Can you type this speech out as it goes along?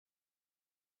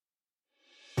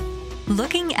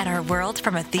Looking at our world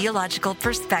from a theological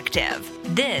perspective.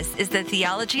 This is the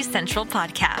Theology Central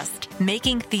Podcast,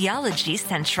 making theology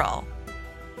central.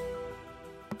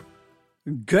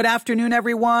 Good afternoon,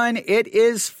 everyone. It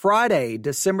is Friday,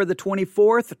 December the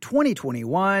 24th,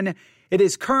 2021. It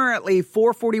is currently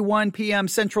 4:41 p.m.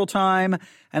 Central Time,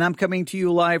 and I'm coming to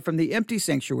you live from the empty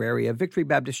sanctuary of Victory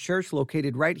Baptist Church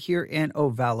located right here in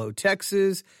Ovalo,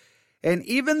 Texas. And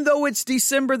even though it's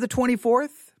December the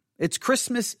 24th, it's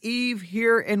Christmas Eve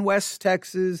here in West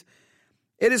Texas.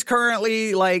 It is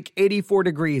currently like 84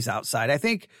 degrees outside. I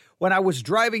think when I was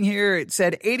driving here, it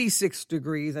said 86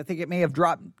 degrees. I think it may have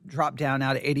dropped down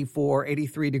now to 84,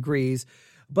 83 degrees.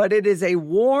 But it is a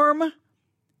warm,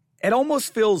 it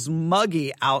almost feels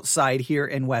muggy outside here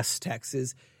in West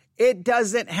Texas. It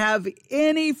doesn't have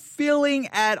any feeling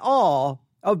at all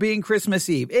of being Christmas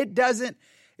Eve. It doesn't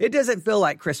feel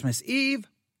like Christmas Eve.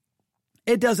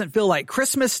 It doesn't feel like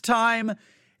Christmas time.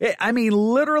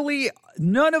 Literally,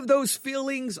 none of those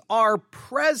feelings are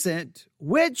present,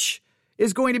 which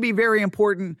is going to be very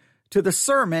important to the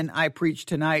sermon I preach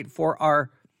tonight for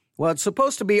it's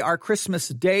supposed to be our Christmas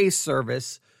Day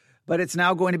service, but it's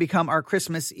now going to become our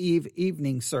Christmas Eve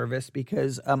evening service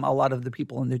because a lot of the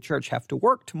people in the church have to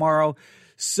work tomorrow.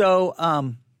 So,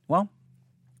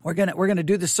 we're gonna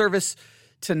do the service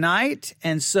tonight,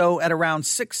 and so at around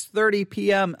 6:30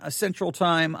 p.m. Central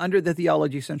Time, under the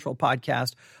Theology Central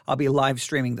podcast, I'll be live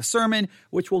streaming the sermon,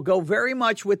 which will go very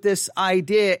much with this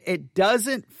idea. It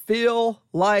doesn't feel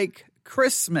like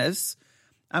Christmas.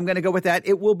 I'm going to go with that.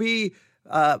 It will be,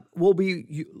 we'll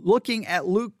be looking at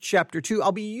Luke chapter 2.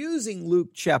 I'll be using Luke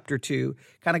chapter 2,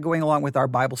 kind of going along with our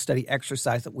Bible study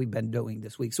exercise that we've been doing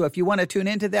this week. So if you want to tune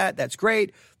into that, that's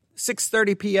great.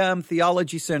 6:30 p.m.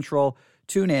 Theology Central,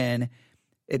 tune in.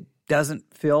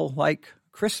 Doesn't feel like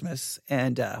Christmas.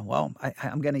 And,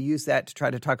 I'm going to use that to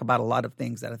try to talk about a lot of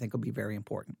things that I think will be very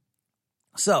important.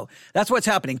 So that's what's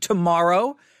happening.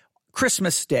 Tomorrow,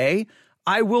 Christmas Day,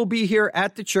 I will be here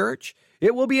at the church.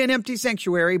 It will be an empty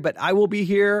sanctuary, but I will be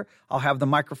here. I'll have the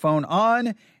microphone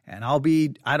on, and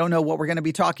I don't know what we're going to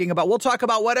be talking about. We'll talk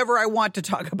about whatever I want to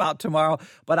talk about tomorrow,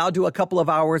 but I'll do a couple of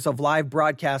hours of live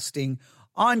broadcasting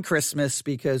on Christmas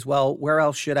because, where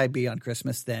else should I be on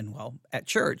Christmas than, at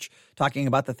church, talking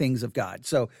about the things of God.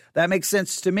 So that makes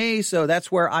sense to me. So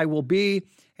that's where I will be.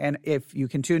 And if you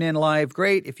can tune in live,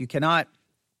 great. If you cannot,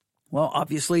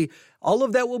 obviously, all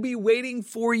of that will be waiting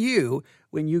for you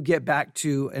when you get back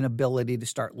to an ability to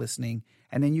start listening.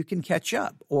 And then you can catch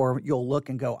up, or you'll look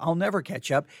and go, I'll never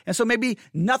catch up. And so maybe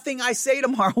nothing I say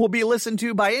tomorrow will be listened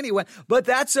to by anyone, but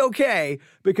that's okay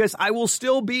because I will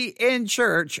still be in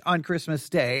church on Christmas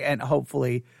Day, and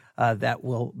hopefully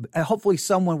hopefully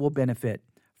someone will benefit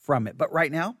from it. But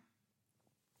right now,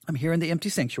 I'm here in the empty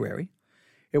sanctuary.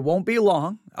 It won't be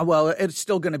long. It's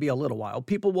still going to be a little while.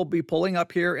 People will be pulling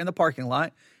up here in the parking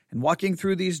lot and walking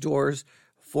through these doors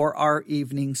for our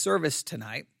evening service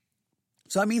tonight.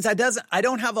 So that means I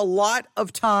don't have a lot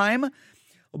of time,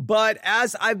 but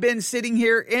as I've been sitting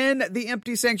here in the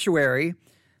empty sanctuary,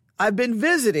 I've been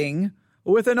visiting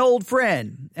with an old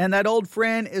friend, and that old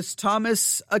friend is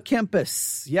Thomas à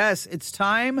Kempis. Yes, it's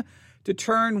time to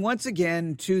turn once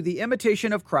again to The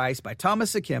Imitation of Christ by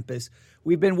Thomas à Kempis.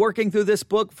 We've been working through this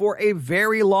book for a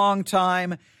very long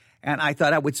time, and I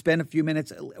thought I would spend a few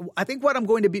minutes. I think what I'm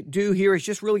going to do here is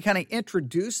just really kind of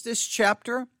introduce this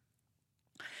chapter.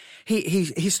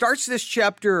 He starts this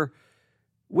chapter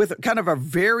with kind of a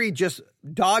very just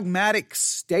dogmatic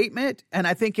statement, and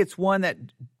I think it's one that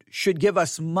should give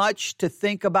us much to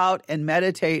think about and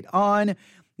meditate on.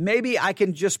 Maybe I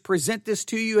can just present this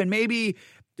to you, and maybe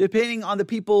depending on the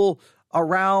people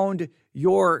around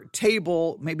your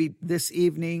table, maybe this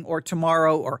evening or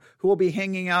tomorrow, or who will be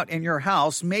hanging out in your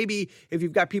house. Maybe if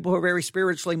you've got people who are very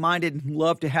spiritually minded and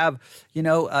love to have,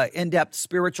 in-depth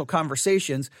spiritual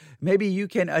conversations, maybe you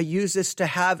can use this to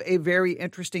have a very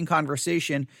interesting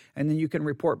conversation, and then you can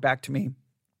report back to me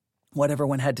what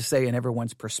everyone had to say in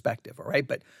everyone's perspective, all right?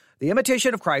 But The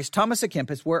Imitation of Christ, Thomas à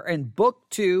Kempis, we're in Book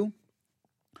 2.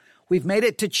 We've made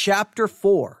it to Chapter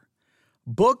 4.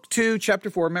 Book 2,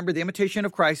 Chapter 4. Remember, The Imitation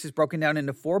of Christ is broken down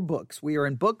into 4 books. We are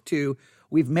in Book 2.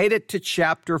 We've made it to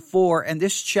Chapter 4, and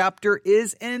this chapter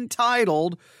is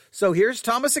entitled, so here's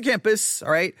Thomas à Kempis,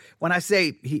 all right? When I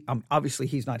say, obviously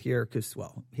he's not here because,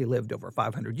 he lived over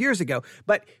 500 years ago,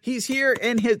 but he's here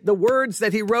in the words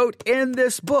that he wrote in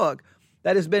this book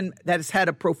that has had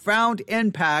a profound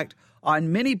impact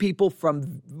on many people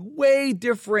from way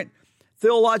different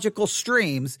theological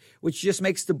streams, which just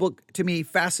makes the book, to me,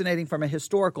 fascinating from a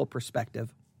historical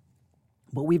perspective.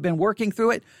 But we've been working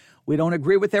through it. We don't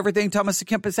agree with everything Thomas à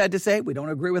Kempis had to say. We don't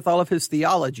agree with all of his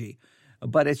theology.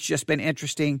 but it's just been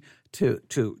interesting to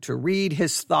read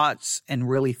his thoughts and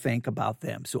really think about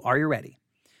them. So are you ready?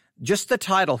 Just the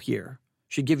title here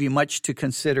should give you much to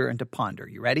consider and to ponder.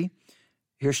 You ready?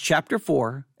 Here's chapter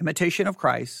 4, Imitation of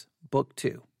Christ, book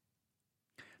 2.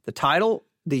 The title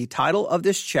of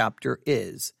this chapter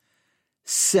is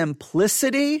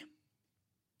Simplicity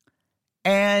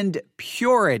and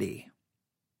Purity.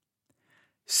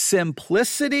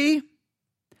 Simplicity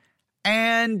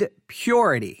and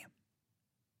purity.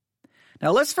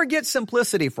 Now let's forget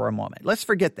simplicity for a moment. Let's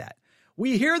forget that.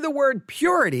 We hear the word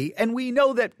purity and we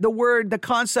know that the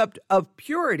concept of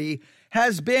purity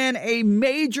has been a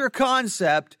major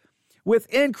concept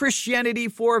within Christianity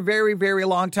for a very, very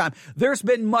long time. There's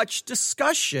been much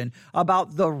discussion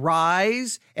about the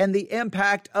rise and the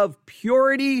impact of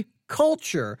purity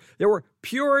culture. There were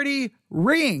purity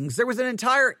rings. There was an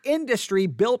entire industry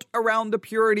built around the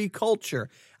purity culture.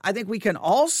 I think we can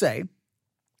all say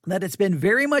that it's been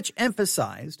very much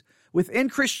emphasized within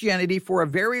Christianity for a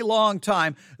very long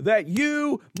time that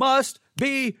you must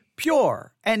be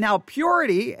pure. And now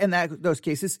purity in those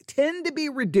cases tend to be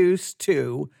reduced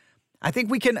to, I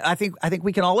think we can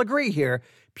all agree here,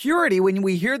 purity, when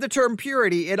we hear the term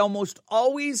purity, it almost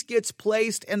always gets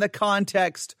placed in the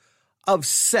context of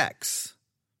sex.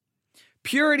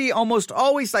 Purity almost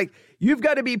always, like, you've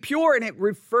got to be pure, and it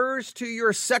refers to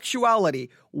your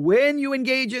sexuality. When you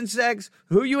engage in sex,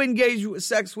 who you engage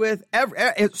sex with,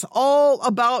 it's all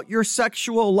about your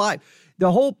sexual life.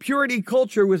 The whole purity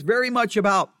culture was very much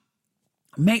about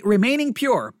remaining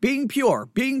pure, being pure,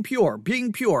 being pure,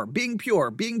 being pure, being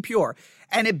pure, being pure.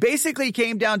 And it basically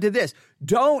came down to this: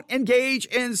 don't engage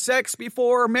in sex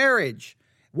before marriage.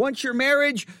 Once you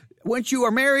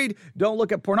are married, don't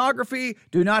look at pornography.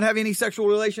 Do not have any sexual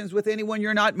relations with anyone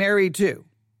you're not married to.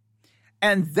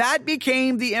 And that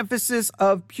became the emphasis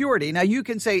of purity. Now, you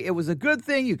can say it was a good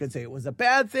thing. You can say it was a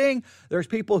bad thing. There's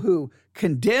people who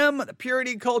condemn the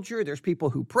purity culture. There's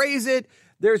people who praise it.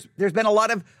 There's been a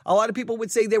lot of people would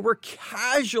say there were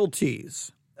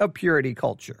casualties of purity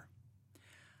culture.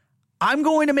 I'm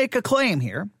going to make a claim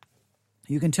here.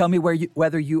 You can tell me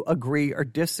whether you agree or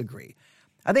disagree.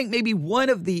 I think maybe one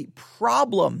of the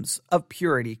problems of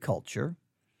purity culture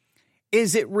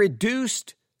is it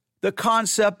reduced the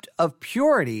concept of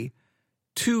purity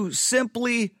to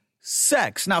simply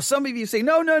sex. Now, some of you say,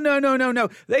 no.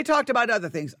 They talked about other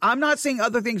things. I'm not saying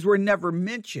other things were never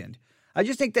mentioned. I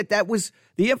just think that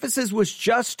the emphasis was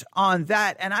just on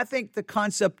that. And I think the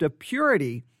concept of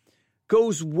purity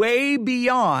goes way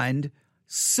beyond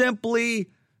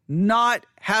simply not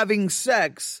having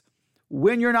sex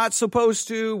when you're not supposed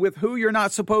to, with who you're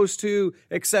not supposed to,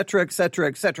 et cetera, et cetera,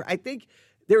 et cetera. I think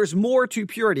there's more to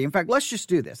purity. In fact, let's just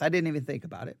do this. I didn't even think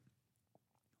about it.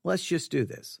 Let's just do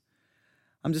this.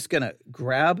 I'm just going to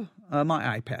grab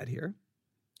my iPad here.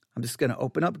 I'm just going to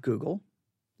open up Google.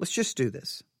 Let's just do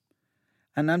this.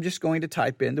 And I'm just going to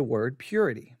type in the word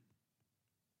purity.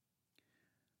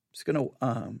 I'm just going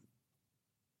to,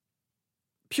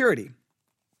 purity.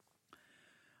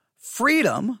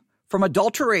 Freedom from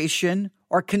adulteration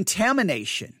or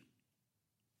contamination.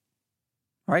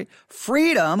 All right?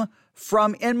 Freedom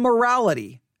from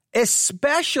immorality,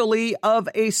 especially of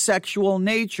a sexual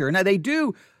nature. Now, they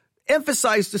do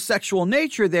emphasize the sexual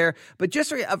nature there, but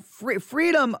just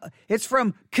freedom, it's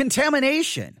from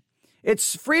contamination.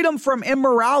 It's freedom from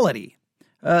immorality.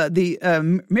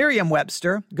 The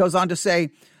Merriam-Webster goes on to say,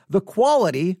 the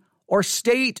quality or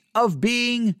state of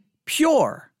being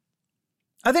pure.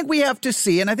 I think we have to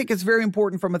see, and I think it's very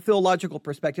important from a theological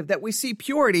perspective, that we see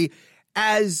purity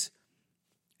as,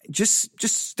 just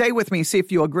stay with me and see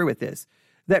if you agree with this,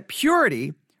 that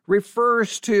purity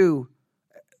refers to,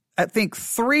 I think,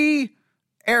 3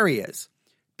 areas.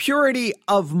 Purity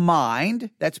of mind,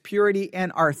 that's purity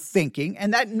in our thinking,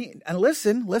 and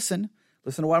listen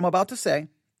to what I'm about to say.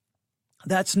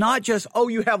 That's not just,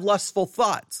 you have lustful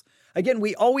thoughts. Again,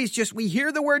 we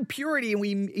hear the word purity and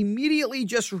we immediately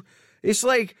it's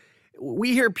like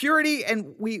we hear purity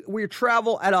and we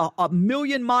travel at a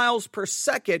million miles per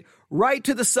second right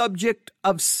to the subject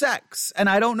of sex. And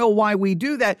I don't know why we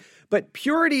do that, but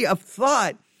purity of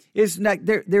thought is not,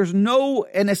 there's no,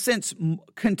 in a sense,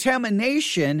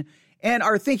 contamination in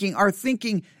our thinking. Our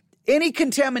thinking, any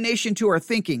contamination to our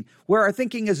thinking, where our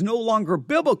thinking is no longer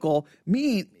biblical,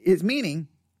 meaning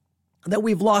that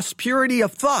we've lost purity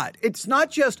of thought. It's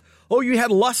not just, you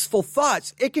had lustful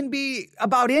thoughts. It can be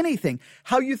about anything.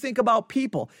 How you think about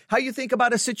people, how you think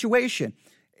about a situation.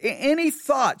 Any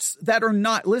thoughts that are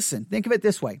not, listen, think of it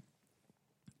this way.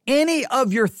 Any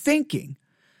of your thinking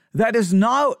that is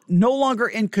no longer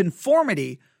in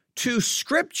conformity to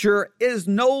Scripture is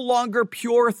no longer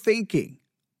pure thinking.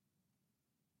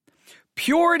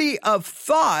 Purity of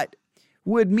thought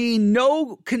would mean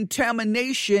no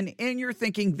contamination in your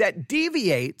thinking that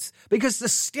deviates, because the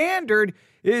standard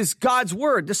is God's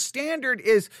word. The standard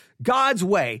is God's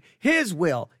way, his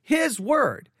will, his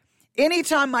word.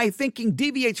 Anytime my thinking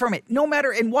deviates from it, no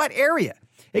matter in what area,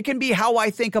 it can be how I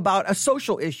think about a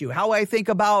social issue, how I think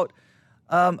about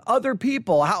other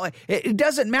people, it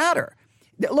doesn't matter.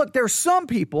 Look, there's some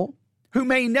people who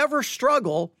may never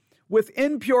struggle with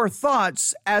impure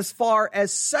thoughts as far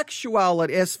as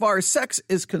sexuality, as far as sex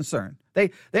is concerned.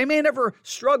 They may never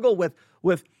struggle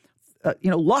with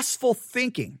lustful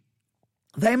thinking.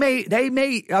 They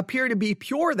may appear to be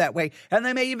pure that way, and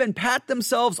they may even pat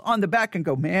themselves on the back and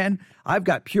go, man, I've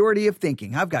got purity of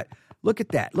thinking. Look at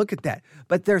that.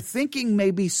 But their thinking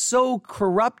may be so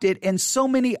corrupted in so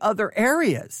many other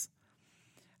areas.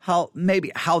 How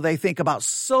they think about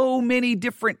so many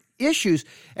different issues,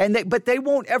 but they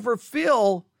won't ever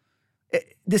feel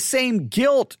the same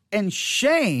guilt and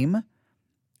shame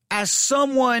as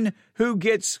someone who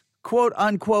gets quote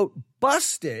unquote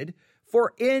busted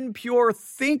for impure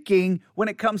thinking when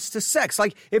it comes to sex.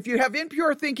 Like if you have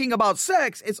impure thinking about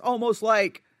sex, it's almost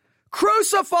like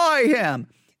crucify him.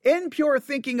 Impure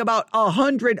thinking about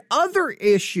 100 other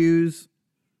issues,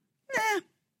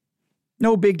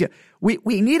 no big deal.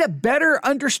 We need a better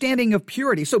understanding of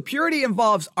purity. So purity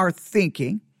involves our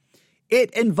thinking. It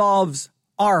involves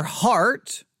our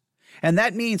heart. And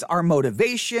that means our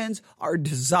motivations, our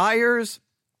desires,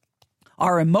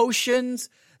 our emotions.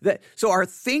 So our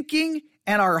thinking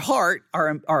and our heart,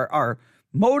 our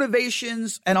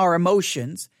motivations and our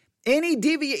emotions.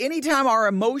 Anytime our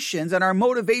emotions and our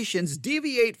motivations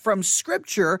deviate from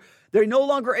Scripture, they're no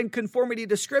longer in conformity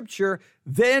to Scripture,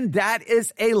 then that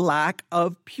is a lack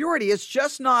of purity. It's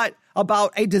just not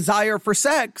about a desire for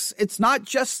sex. It's not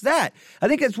just that. I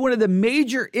think it's one of the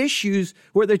major issues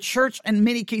where the church in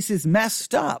many cases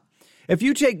messed up. If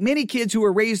you take many kids who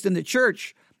were raised in the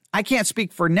church, I can't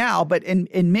speak for now, but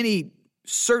in many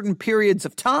certain periods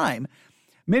of time,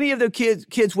 many of the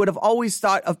kids would have always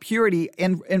thought of purity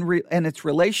in its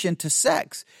relation to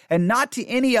sex and not to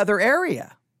any other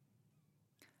area.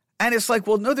 And it's like,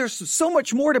 well, no, there's so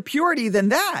much more to purity than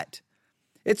that.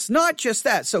 It's not just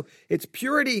that. So it's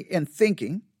purity in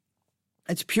thinking.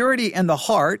 It's purity in the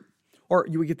heart, or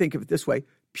you could think of it this way,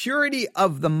 purity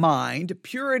of the mind,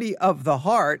 purity of the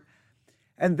heart.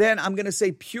 And then I'm going to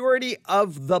say purity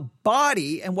of the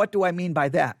body. And what do I mean by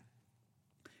that?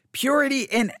 Purity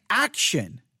in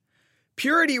action.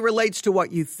 Purity relates to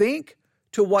what you think,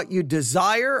 to what you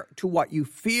desire, to what you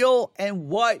feel, and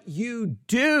what you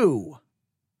do.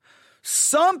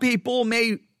 Some people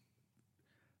may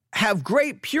have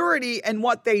great purity in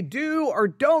what they do or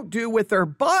don't do with their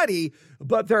body,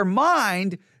 but their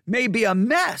mind may be a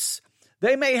mess.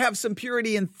 They may have some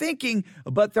purity in thinking,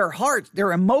 but their heart,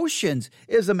 their emotions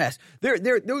is a mess.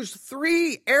 Those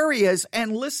three areas,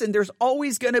 and listen, there's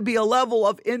always going to be a level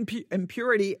of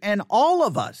impurity in all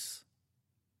of us.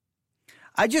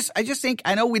 I just think,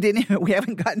 I know we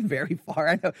haven't gotten very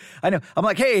far. I know. I'm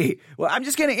like, hey, well, I'm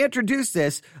just going to introduce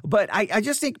this, but I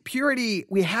just think purity,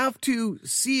 we have to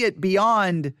see it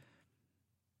beyond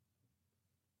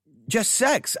just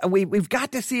sex. We've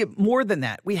got to see it more than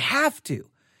that. We have to.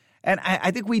 And I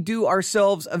think we do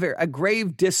ourselves a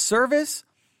grave disservice.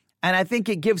 And I think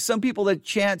it gives some people the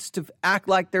chance to act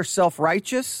like they're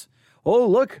self-righteous. Oh,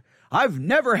 look, I've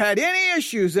never had any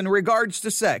issues in regards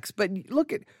to sex. But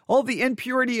look at all the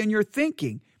impurity in your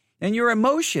thinking and your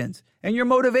emotions and your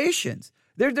motivations.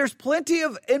 There's plenty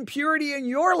of impurity in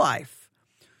your life.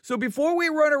 So before we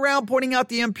run around pointing out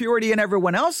the impurity in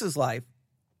everyone else's life,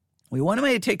 we want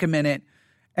to take a minute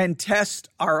and test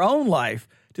our own life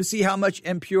to see how much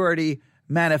impurity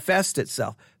manifests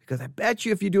itself. Because I bet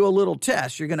you if you do a little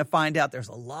test, you're going to find out there's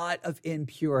a lot of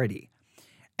impurity.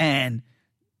 And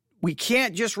we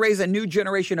can't just raise a new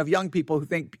generation of young people who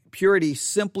think purity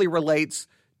simply relates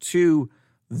to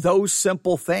those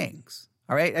simple things.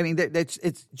 All right? I mean, it's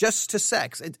just to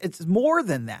sex. It's more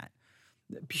than that.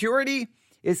 Purity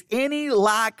is any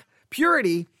lack.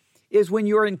 Purity is when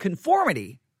you're in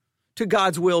conformity to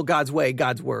God's will, God's way,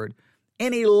 God's word.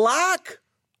 Any lack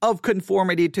of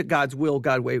conformity to God's will,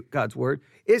 God's way, God's word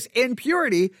is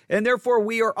impurity, and therefore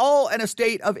we are all in a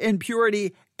state of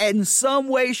impurity in some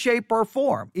way, shape, or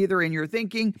form, either in your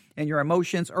thinking, in your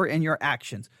emotions, or in your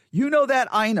actions. You know that,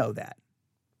 I know that.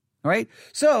 All right?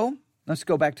 So let's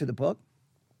go back to the book.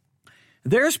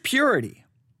 There's purity,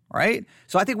 right?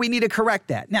 So I think we need to correct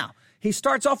that. Now, he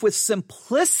starts off with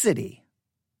simplicity.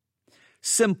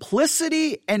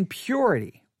 Simplicity and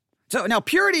purity. So now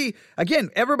purity,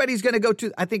 again, everybody's going to go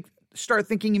to, I think, start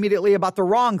thinking immediately about the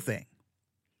wrong thing.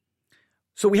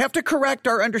 So we have to correct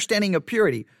our understanding of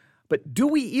purity. But do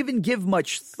we even give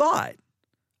much thought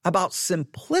about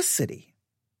simplicity?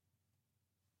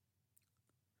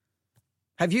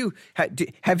 Have you,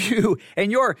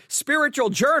 in your spiritual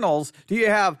journals, do you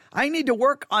have, I need to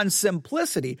work on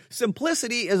simplicity?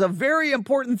 Simplicity is a very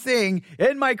important thing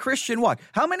in my Christian walk.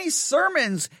 How many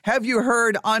sermons have you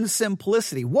heard on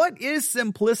simplicity? What is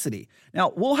simplicity?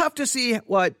 Now, we'll have to see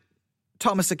what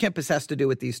Thomas à Kempis has to do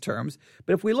with these terms.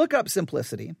 But if we look up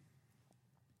simplicity,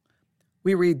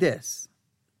 we read this.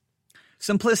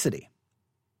 Simplicity.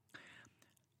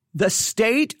 The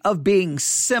state of being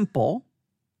simple,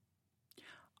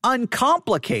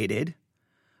 uncomplicated,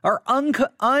 or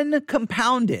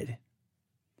uncompounded.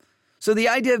 So the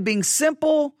idea of being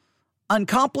simple,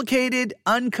 uncomplicated,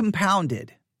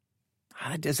 uncompounded.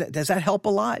 Does that help a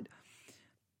lot?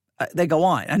 They go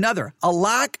on. Another, a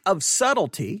lack of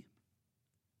subtlety,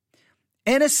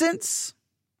 innocence,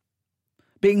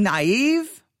 being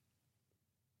naive.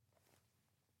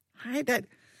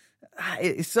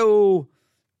 So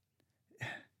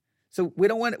we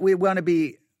want to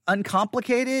be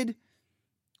uncomplicated.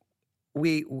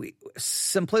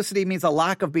 Simplicity means a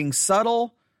lack of being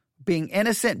subtle, being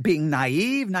innocent, being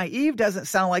naive. Naive doesn't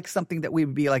sound like something that we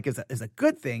would be like is a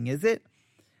good thing, is it?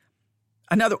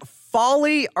 Another,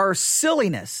 folly or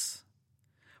silliness.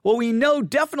 Well, we know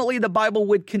definitely the Bible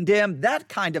would condemn that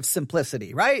kind of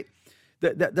simplicity, right?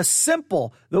 The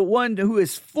simple, the one who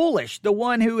is foolish, the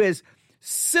one who is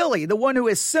silly, the one who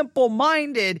is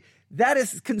simple-minded, that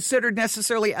is considered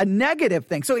necessarily a negative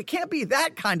thing. So it can't be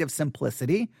that kind of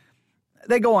simplicity.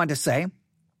 They go on to say,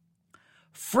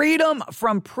 freedom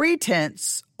from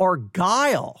pretense or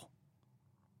guile.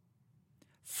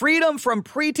 Freedom from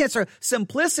pretense or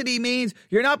simplicity means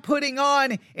you're not putting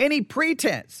on any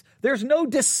pretense. There's no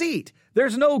deceit.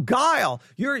 There's no guile.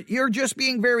 You're just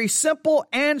being very simple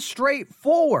and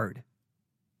straightforward.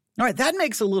 All right, that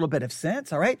makes a little bit of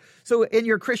sense, all right? So in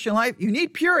your Christian life, you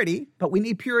need purity, but we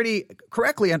need purity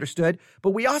correctly understood,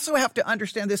 but we also have to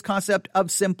understand this concept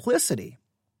of simplicity.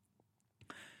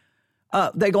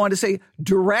 They go on to say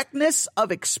directness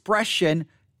of expression,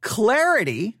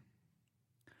 clarity,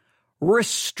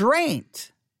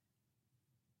 restraint,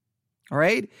 all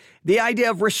right? The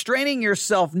idea of restraining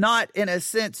yourself, not in a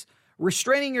sense,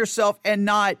 restraining yourself and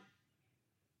not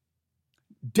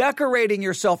decorating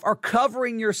yourself or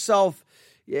covering yourself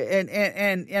in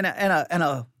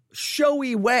a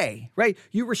showy way, right?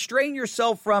 You restrain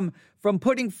yourself from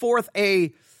putting forth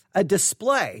a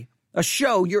display, a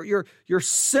show. You're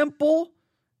simple.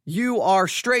 You are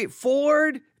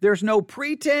straightforward. There's no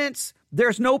pretense.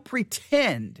 There's no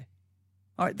pretend.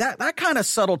 All right, that kind of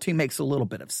subtlety makes a little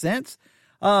bit of sense.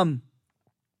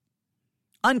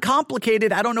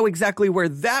 Uncomplicated, I don't know exactly where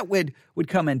that would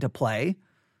come into play.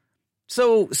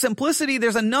 So simplicity,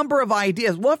 there's a number of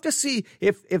ideas. We'll have to see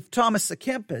if Thomas à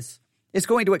Kempis is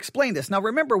going to explain this. Now,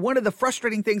 remember, one of the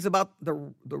frustrating things about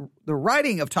the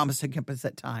writing of Thomas à Kempis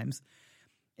at times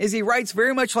is he writes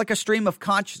very much like a stream of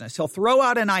consciousness. He'll throw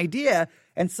out an idea,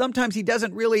 and sometimes he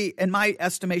doesn't really, in my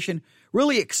estimation,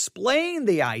 really explain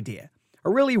the idea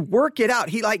or really work it out.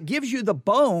 He gives you the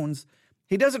bones.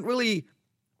 He doesn't really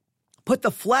put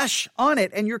the flesh on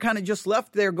it, and you're kind of just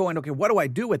left there going, okay, what do I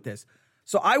do with this?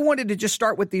 So I wanted to just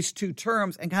start with these two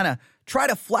terms and kind of try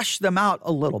to flesh them out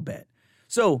a little bit.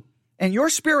 So in your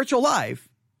spiritual life,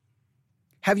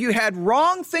 have you had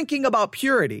wrong thinking about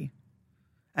purity?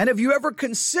 And have you ever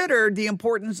considered the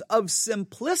importance of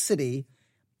simplicity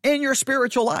in your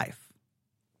spiritual life?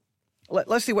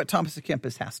 Let's see what Thomas à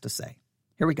Kempis has to say.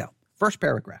 Here we go. First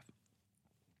paragraph.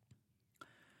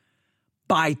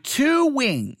 By two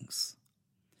wings,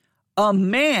 a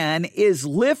man is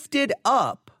lifted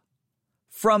up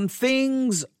from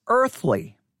things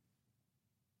earthly.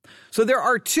 So there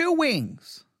are two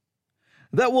wings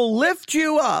that will lift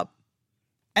you up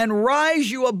and rise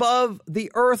you above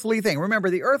the earthly thing. Remember,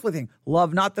 the earthly thing,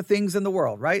 love not the things in the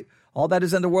world, right? All that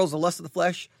is in the world is the lust of the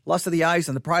flesh, lust of the eyes,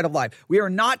 and the pride of life. We are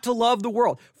not to love the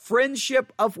world.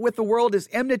 Friendship with the world is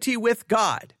enmity with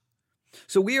God.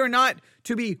 So we are not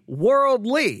to be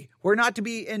worldly. We're not to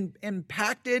be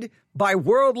impacted by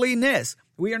worldliness.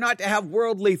 We are not to have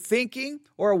worldly thinking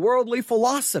or a worldly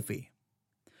philosophy.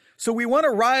 So we want to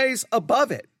rise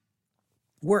above it.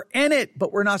 We're in it,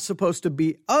 but we're not supposed to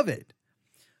be of it.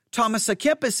 Thomas à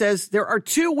Kempis says there are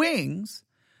two wings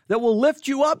that will lift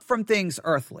you up from things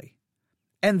earthly.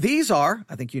 And these are,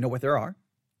 I think you know what they are.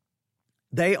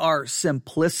 They are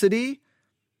simplicity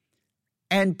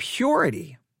and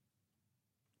purity.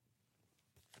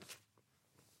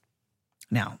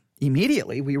 Now,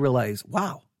 immediately we realize,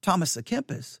 wow, Thomas à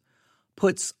Kempis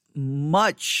puts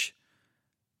much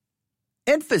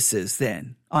emphasis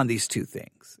then on these two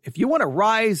things. If you want to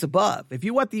rise above, if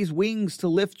you want these wings to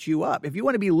lift you up, if you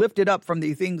want to be lifted up from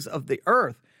the things of the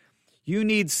earth, you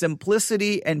need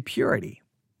simplicity and purity.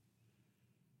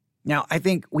 Now, I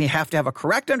think we have to have a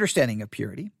correct understanding of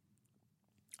purity.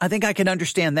 I think I can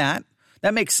understand that.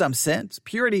 That makes some sense.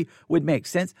 Purity would make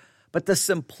sense. But the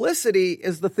simplicity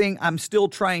is the thing I'm still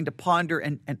trying to ponder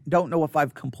and don't know if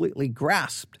I've completely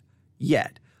grasped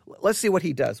yet. Let's see what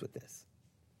he does with this.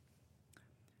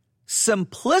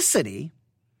 Simplicity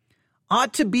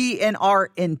ought to be in our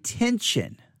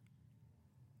intention.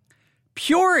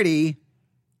 Purity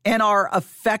in our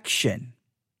affection.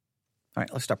 All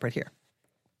right, let's stop right here.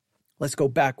 Let's go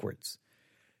backwards.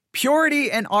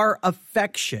 Purity in our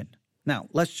affection. Now,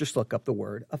 let's just look up the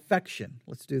word affection.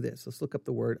 Let's do this. Let's look up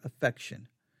the word affection.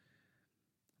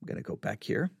 I'm going to go back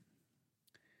here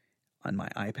on my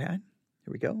iPad.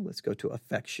 Here we go. Let's go to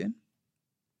affection.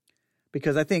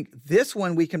 Because I think this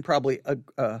one we can probably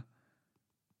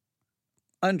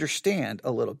understand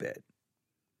a little bit.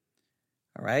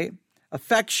 All right?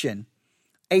 Affection,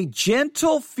 a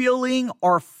gentle feeling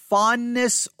or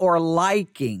fondness or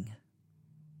liking.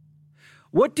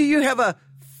 What do you have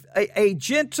a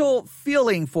gentle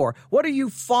feeling for? What are you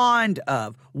fond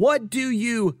of? What do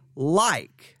you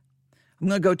like? I'm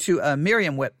going to go to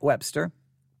Merriam-Webster.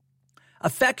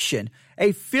 Affection,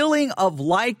 a feeling of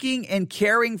liking and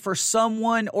caring for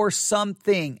someone or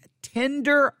something.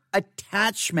 Tender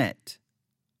attachment.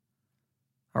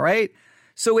 All right?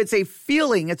 So it's a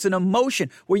feeling, it's an emotion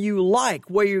where you like,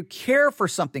 where you care for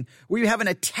something, where you have an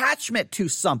attachment to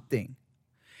something.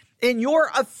 In your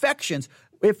affections,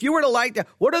 if you were to like that,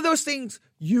 what are those things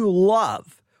you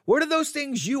love? What are those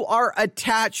things you are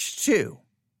attached to?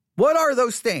 What are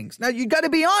those things? Now you got to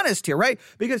be honest here, right?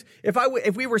 Because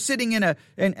if we were sitting in a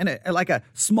like a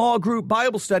small group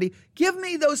Bible study, give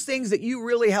me those things that you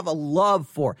really have a love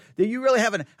for, that you really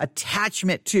have an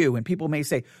attachment to. And people may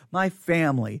say, my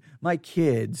family, my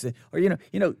kids, or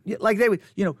like they would,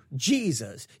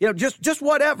 Jesus, just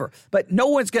whatever. But no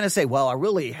one's going to say, well, I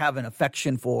really have an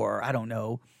affection for, I don't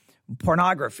know,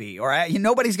 pornography, or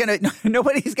nobody's going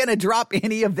to drop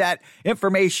any of that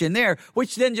information there,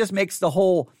 which then just makes the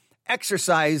whole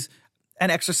exercise an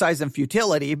exercise in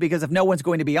futility, because if no one's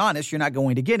going to be honest, you're not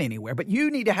going to get anywhere. But you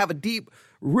need to have a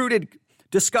deep-rooted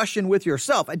discussion with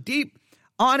yourself, a deep,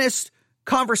 honest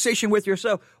conversation with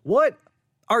yourself. What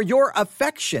are your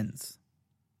affections?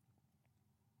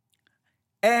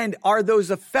 And are those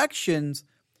affections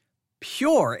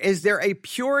pure? Is there a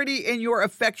purity in your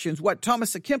affections? What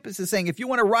Thomas à Kempis is saying, if you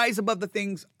want to rise above the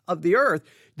things of the earth,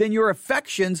 then your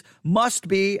affections must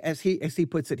be, as he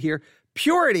puts it here,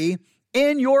 purity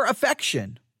in your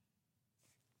affection.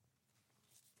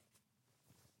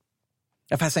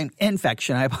 If I say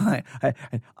infection,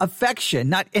 affection,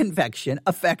 not infection,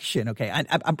 affection. Okay,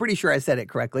 I'm pretty sure I said it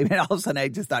correctly. And all of a sudden I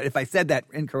just thought if I said that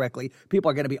incorrectly, people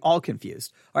are going to be all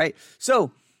confused. All right,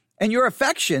 so in your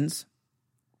affections,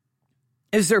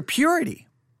 is there purity?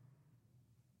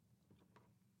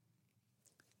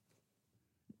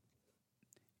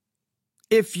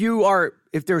 If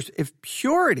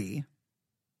purity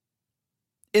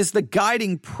is the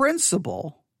guiding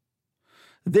principle,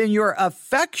 then your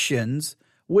affections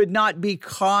would not be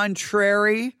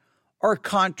contrary or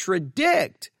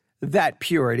contradict that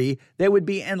purity. They would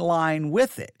be in line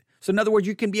with it. So in other words,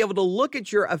 you can be able to look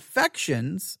at your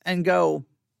affections and go,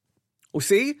 well,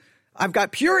 see, I've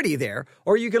got purity there.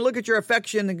 Or you can look at your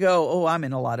affection and go, oh, I'm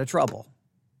in a lot of trouble.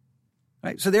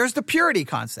 Right? So there's the purity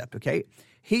concept, okay?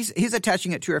 He's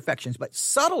attaching it to your affections. But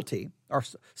subtlety, or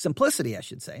simplicity, I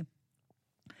should say,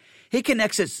 he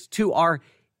connects it to our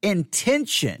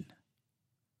intention.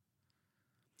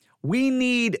 We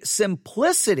need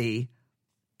simplicity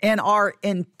in our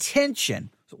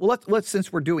intention. So let's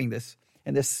since we're doing this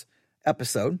in this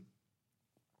episode,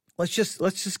 let's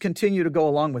just continue to go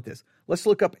along with this. Let's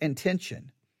look up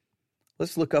intention.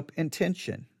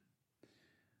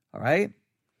 All right?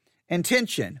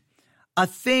 Intention. A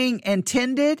thing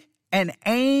intended, an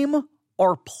aim,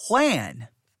 or plan.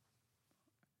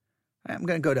 I'm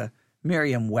going to go to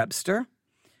Merriam-Webster.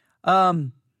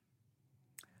 The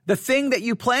thing that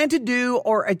you plan to do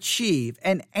or achieve,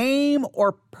 an aim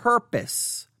or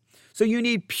purpose. So you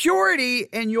need purity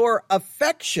in your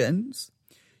affections.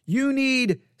 You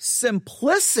need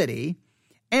simplicity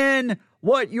in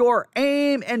what your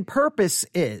aim and purpose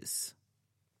is.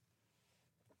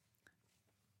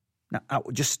 Now,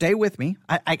 just stay with me.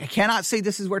 I cannot say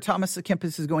this is where Thomas à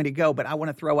Kempis is going to go, but I want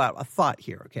to throw out a thought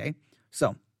here, okay?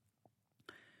 So,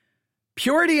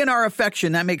 purity in our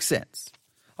affection, that makes sense.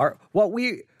 What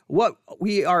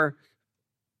we are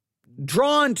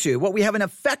drawn to, what we have an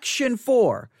affection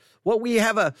for, what we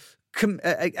have a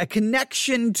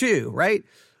connection to, right?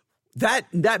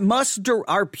 That must,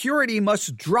 our purity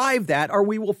must drive that, or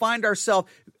we will find ourselves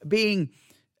being,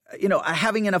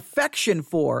 having an affection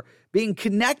for, being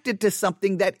connected to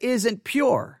something that isn't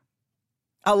pure.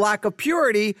 A lack of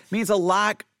purity means a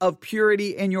lack of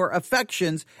purity in your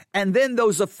affections. And then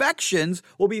those affections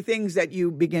will be things that you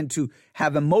begin to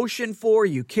have emotion for,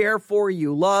 you care for,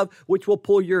 you love, which will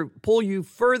pull you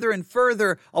further and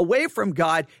further away from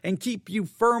God and keep you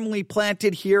firmly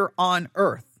planted here on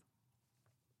earth.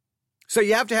 So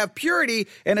you have to have purity,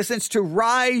 in a sense, to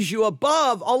rise you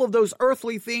above all of those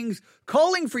earthly things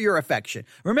calling for your affection.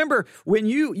 Remember, when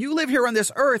you live here on this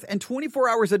earth and 24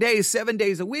 hours a day, 7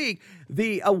 days a week,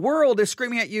 the world is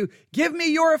screaming at you, give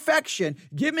me your affection,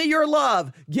 give me your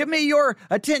love, give me your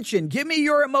attention, give me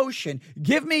your emotion,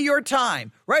 give me your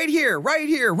time. Right here, right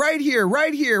here, right here,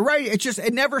 right here, right here.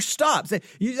 It never stops.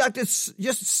 You have to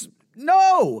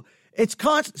no, it's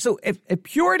constant. So if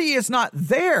purity is not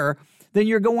there, then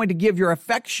you're going to give your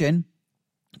affection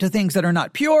to things that are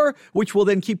not pure, which will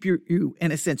then keep you,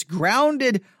 in a sense,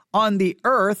 grounded on the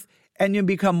earth, and you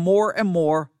become more and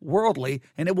more worldly,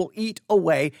 and it will eat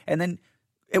away, and then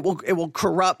it will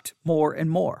corrupt more and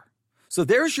more. So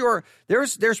there's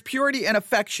purity and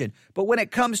affection. But when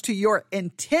it comes to your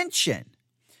intention,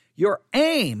 your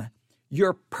aim,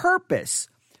 your purpose,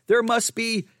 there must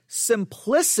be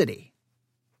simplicity.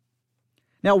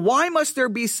 Now, why must there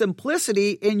be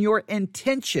simplicity in your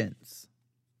intentions?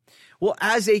 Well,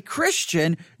 as a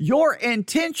Christian, your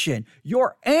intention,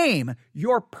 your aim,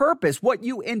 your purpose, what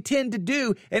you intend to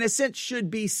do, in a sense,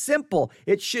 should be simple.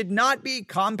 It should not be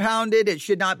compounded. It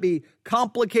should not be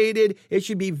complicated. It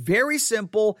should be very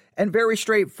simple and very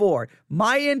straightforward.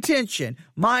 My intention,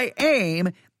 my aim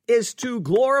is to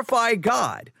glorify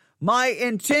God. My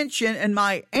intention and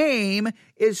my aim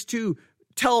is to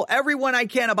tell everyone I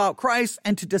can about Christ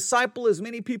and to disciple as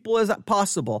many people as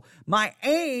possible. My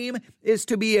aim is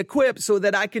to be equipped so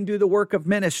that I can do the work of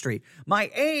ministry. My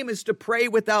aim is to pray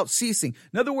without ceasing.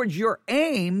 In other words, your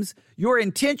aims, your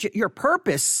intention, your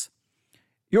purpose,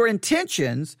 your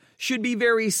intentions should be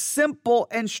very simple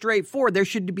and straightforward. There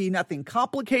should be nothing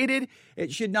complicated.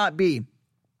 It should not be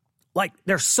like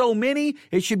there's so many.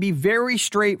 It should be very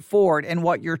straightforward in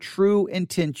what your true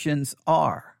intentions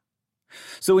are.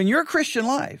 So in your Christian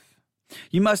life,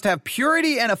 you must have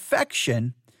purity and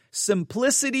affection,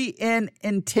 simplicity and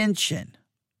intention.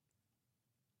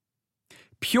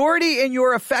 Purity in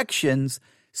your affections,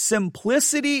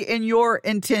 simplicity in your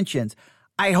intentions.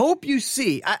 I hope you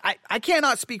see, I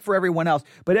cannot speak for everyone else,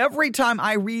 but every time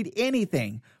I read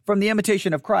anything from the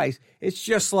Imitation of Christ, it's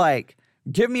just like,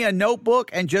 give me a notebook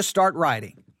and just start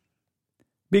writing.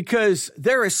 Because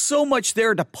there is so much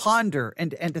there to ponder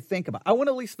and to think about. I want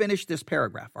to at least finish this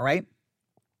paragraph, all right?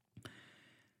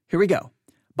 Here we go.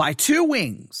 By two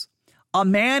wings, a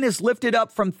man is lifted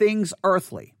up from things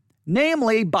earthly,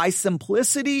 namely by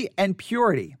simplicity and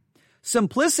purity.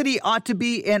 Simplicity ought to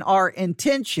be in our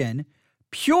intention,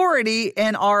 purity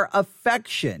in our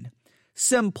affection.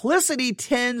 Simplicity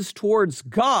tends towards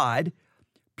God,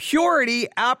 purity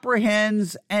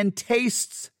apprehends and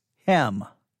tastes Him.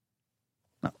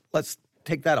 Now, let's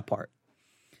take that apart.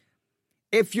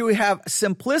 If you have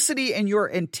simplicity in your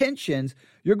intentions,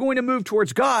 you're going to move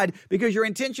towards God because your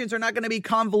intentions are not going to be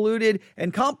convoluted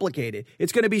and complicated.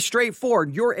 It's going to be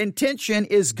straightforward. Your intention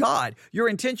is God. Your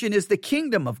intention is the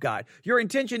kingdom of God. Your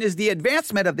intention is the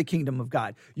advancement of the kingdom of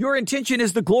God. Your intention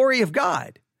is the glory of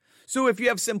God. So if you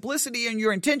have simplicity in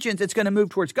your intentions, it's going to move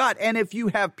towards God. And if you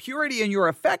have purity in your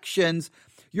affections,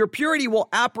 your purity will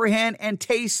apprehend and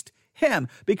taste Him,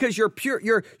 because you're pure.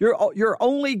 You're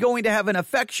only going to have an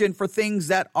affection for things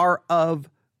that are of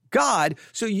God.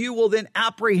 So you will then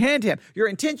apprehend Him. Your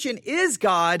intention is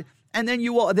God, and then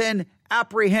you will then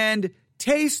apprehend,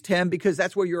 taste Him, because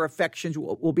that's where your affections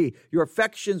will be. Your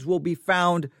affections will be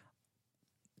found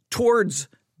towards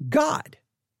God.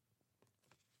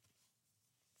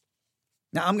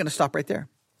 Now I'm going to stop right there.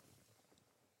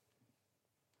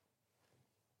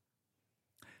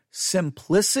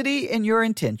 Simplicity in your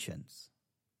intentions,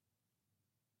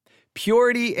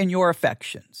 purity in your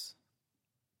affections.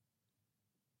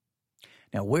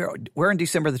 Now, we're in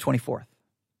December the 24th.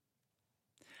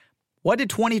 What did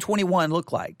 2021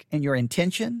 look like in your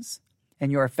intentions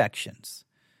and your affections?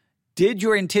 Did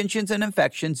your intentions and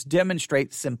affections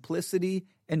demonstrate simplicity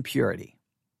and purity?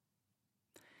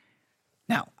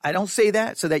 Now, I don't say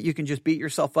that so that you can just beat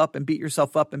yourself up and beat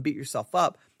yourself up and beat yourself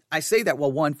up. I say that,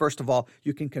 well, one, first of all,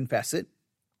 you can confess it.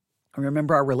 And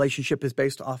remember, our relationship is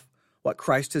based off what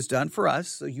Christ has done for us.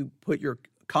 So you put your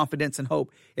confidence and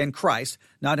hope in Christ,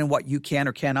 not in what you can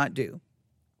or cannot do.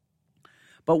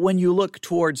 But when you look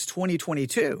towards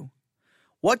 2022,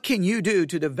 what can you do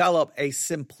to develop a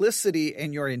simplicity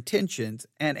in your intentions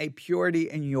and a purity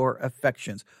in your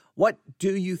affections? What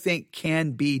do you think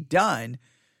can be done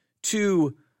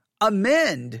to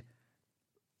amend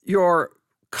your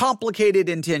complicated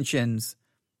intentions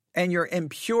and your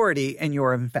impurity in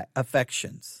your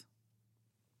affections?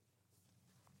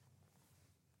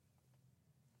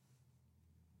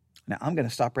 Now, I'm going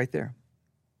to stop right there.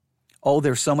 Oh,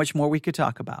 there's so much more we could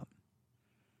talk about.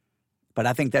 But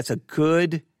I think that's a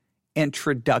good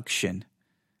introduction.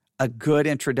 A good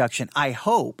introduction. I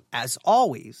hope, as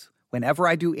always, whenever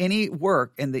I do any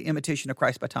work in the Imitation of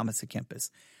Christ by Thomas à Kempis,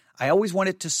 I always want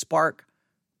it to spark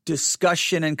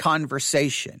discussion and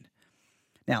conversation.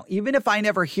 Now, even if I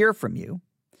never hear from you,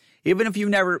 even if you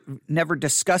never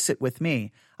discuss it with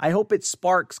me, I hope it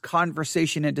sparks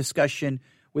conversation and discussion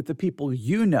with the people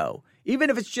you know.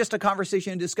 Even if it's just a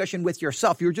conversation and discussion with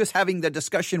yourself, you're just having the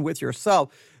discussion with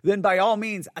yourself, then by all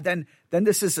means, then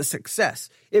this is a success.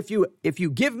 If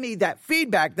you give me that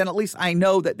feedback, then at least I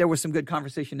know that there was some good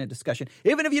conversation and discussion.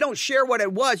 Even if you don't share what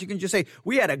it was, you can just say,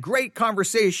 we had a great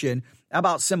conversation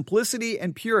about simplicity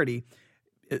and purity.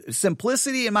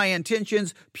 Simplicity in my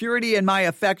intentions, purity in my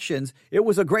affections. It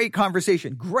was a great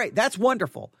conversation. Great. That's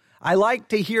wonderful. I like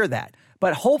to hear that.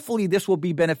 But hopefully this will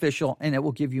be beneficial and it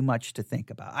will give you much to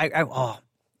think about. I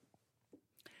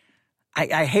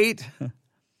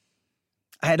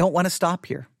don't want to stop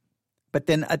here. But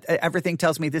then everything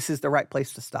tells me this is the right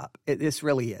place to stop. This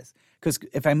really is. Because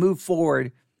if I move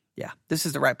forward, this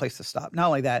is the right place to stop. Not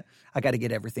only that, I got to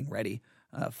get everything ready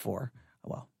for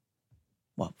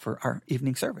our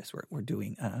evening service. We're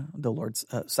doing the Lord's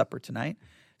Supper tonight.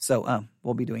 So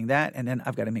we'll be doing that, and then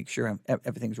I've got to make sure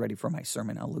everything's ready for my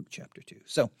sermon on Luke chapter 2.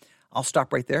 So I'll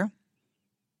stop right there.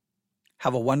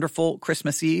 Have a wonderful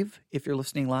Christmas Eve if you're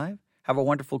listening live. Have a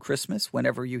wonderful Christmas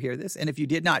whenever you hear this. And if you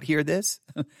did not hear this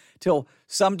till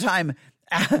sometime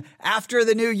after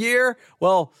the new year,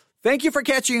 well, thank you for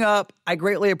catching up. I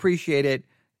greatly appreciate it.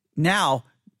 Now,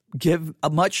 give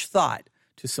a much thought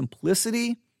to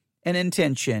simplicity and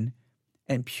intention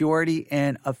and purity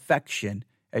and affection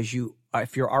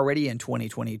if you're already in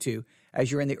 2022, as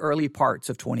you're in the early parts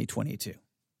of 2022.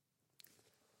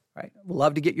 Right? We'd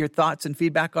love to get your thoughts and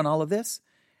feedback on all of this.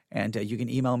 And you can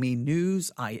email me,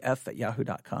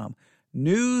 newsif@yahoo.com,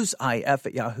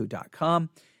 newsif@yahoo.com.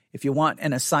 If you want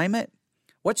an assignment,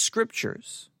 what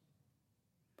scriptures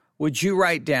would you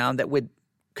write down that would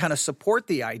kind of support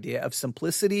the idea of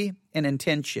simplicity and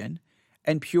intention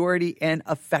and purity and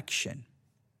affection?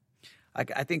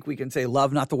 I think we can say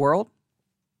love not the world.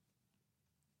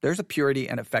 There's a purity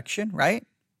and affection, right?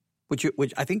 Which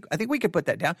I think we could put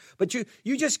that down. But you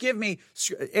just give me,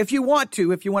 if you want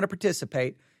to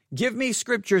participate, give me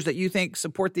scriptures that you think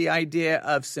support the idea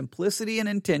of simplicity and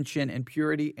intention and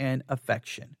purity and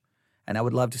affection. And I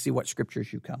would love to see what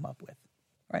scriptures you come up with.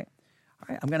 All right.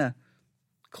 I'm going to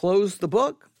close the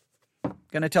book. I'm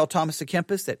going to tell Thomas à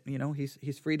Kempis that,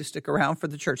 he's free to stick around for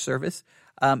the church service.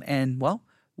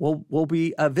 We'll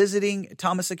be visiting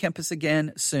Thomas à Kempis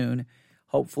again soon.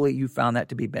 Hopefully you found that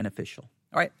to be beneficial.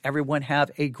 All right, everyone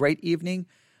have a great evening,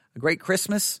 a great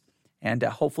Christmas, and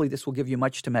hopefully this will give you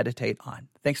much to meditate on.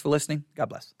 Thanks for listening. God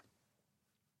bless.